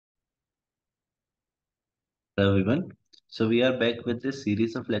Hello everyone. So we are back with this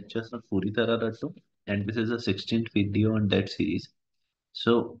series of lectures on POORI TARAH RATO, and this is the 16th video on that series.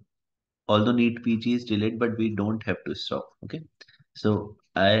 So although NEET PG is delayed, but we don't have to stop. Okay. So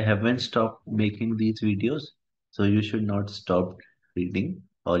I haven't stopped making these videos, so you should not stop reading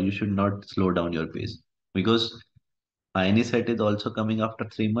or you should not slow down your pace because INI is also coming after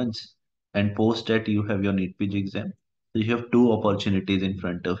 3 months, and post that you have your NEET PG exam. So you have two opportunities in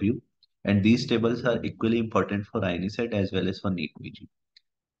front of you, and these tables are equally important for INI as well as for NEET PG.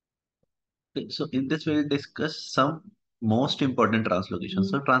 Okay, so in this we will discuss some most important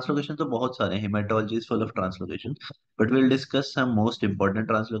translocations. So translocations तो बहुत सारे हैं, hematology is full of translocations, but we'll discuss some most important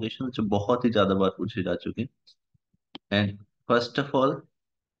translocations जो बहुत ही ज़्यादा बार पूछे जा चुके हैं. And first of all,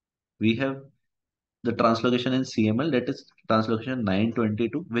 we have the translocation in CML, that is translocation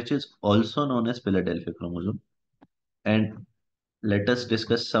 922, which is also known as Philadelphia chromosome. And let us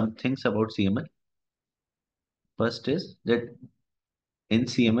discuss some things about CML. First is that in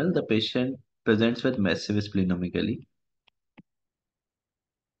CML, the patient presents with massive splenomegaly.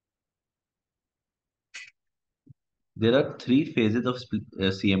 There are three phases of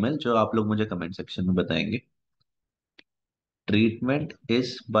CML जो आप लोग मुझे comment section में बताएंगे. Treatment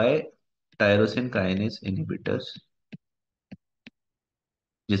is by tyrosine kinase inhibitors,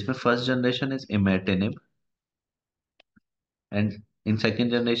 जिसमें first generation is imatinib, and in second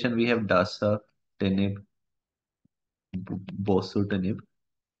generation we have dasatinib, bosutinib.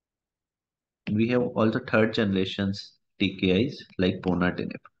 We have also third generations TKIs like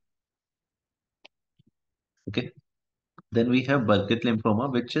ponatinib. Okay. Then we have Burkitt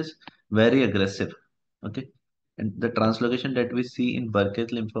lymphoma, which is very aggressive. Okay. And the translocation that we see in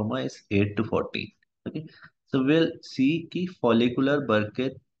Burkitt lymphoma is 8 to 14. Okay. So we'll see key follicular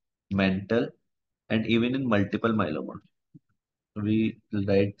Burkitt, mental, and even in multiple myeloma. We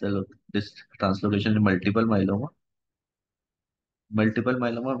write this translocation in multiple myeloma. Multiple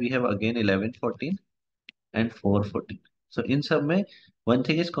myeloma, we have again 11, 14 and 414. So in some way, one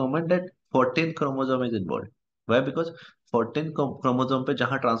thing is common that 14th chromosome is involved. Why? Because 14th chromosome पे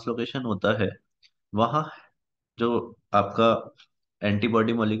जहाँ translocation होता है वहाँ जो आपका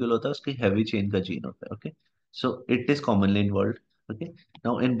antibody molecule होता है उसकी हैवी चेन का जीन होता है. Okay, so it is commonly involved. Okay,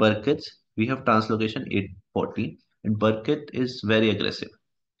 now in बर्किट्स we have translocation 814 and Burkitt is very aggressive.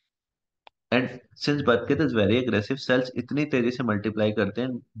 And since Burkitt is very aggressive, cells इतनी तेजी से multiply करते हैं,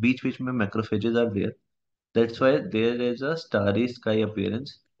 बीच बीच में macrophages are there. That's why there is a starry sky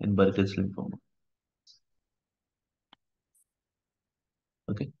appearance in Burkitt's lymphoma.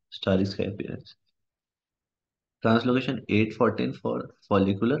 Okay, starry sky appearance. Translocation 814 for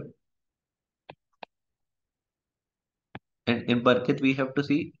follicular. And in Burkitt we have to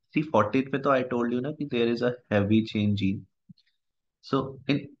see 14th में तो I told you ना कि there is a heavy chain gene. So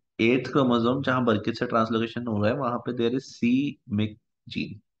in 8th chromosome जहाँ Burkitt से translocation हो रहा है वहाँ पे there is c-MYC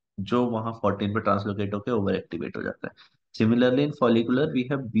gene जो वहाँ 14 पे translocate होकर over activate हो जाता है. Similarly in follicular we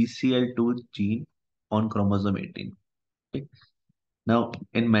have BCL2 gene on chromosome 18. Okay. Now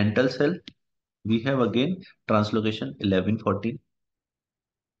in mantle cell we have again translocation 1114,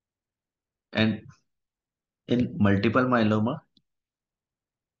 and in multiple myeloma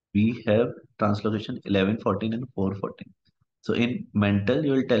we have translocation 1114 and 414. So in mental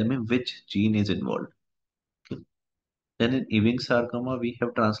you will tell me which gene is involved. Okay. Then in Ewing sarcoma we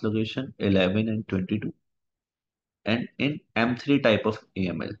have translocation 11 and 22, and in M3 type of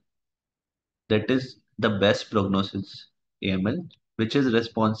AML, that is the best prognosis AML, which is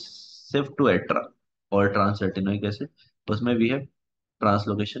responsive to ETRA or transretinoic acid, उसमें we have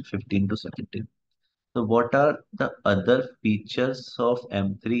translocation 15 to 17. So what are the other features of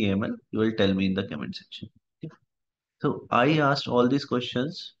M3 AML? You will tell me in the comment section. Okay. So I asked all these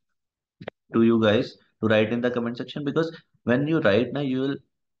questions to you guys to write in the comment section, because when you write now you will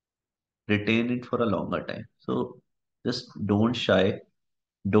retain it for a longer time. So just don't shy.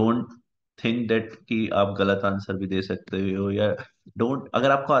 Don't think that कि आप गलत answer भी दे सकते हो, या don't,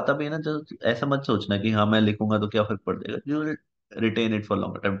 अगर आपको आता भी है ना तो ऐसा मत सोचना कि हाँ मैं लिखूंगा तो क्या फर्क पड़ जाएगा. You will retain it for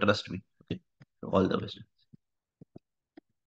longer time, trust me. Okay, all the best.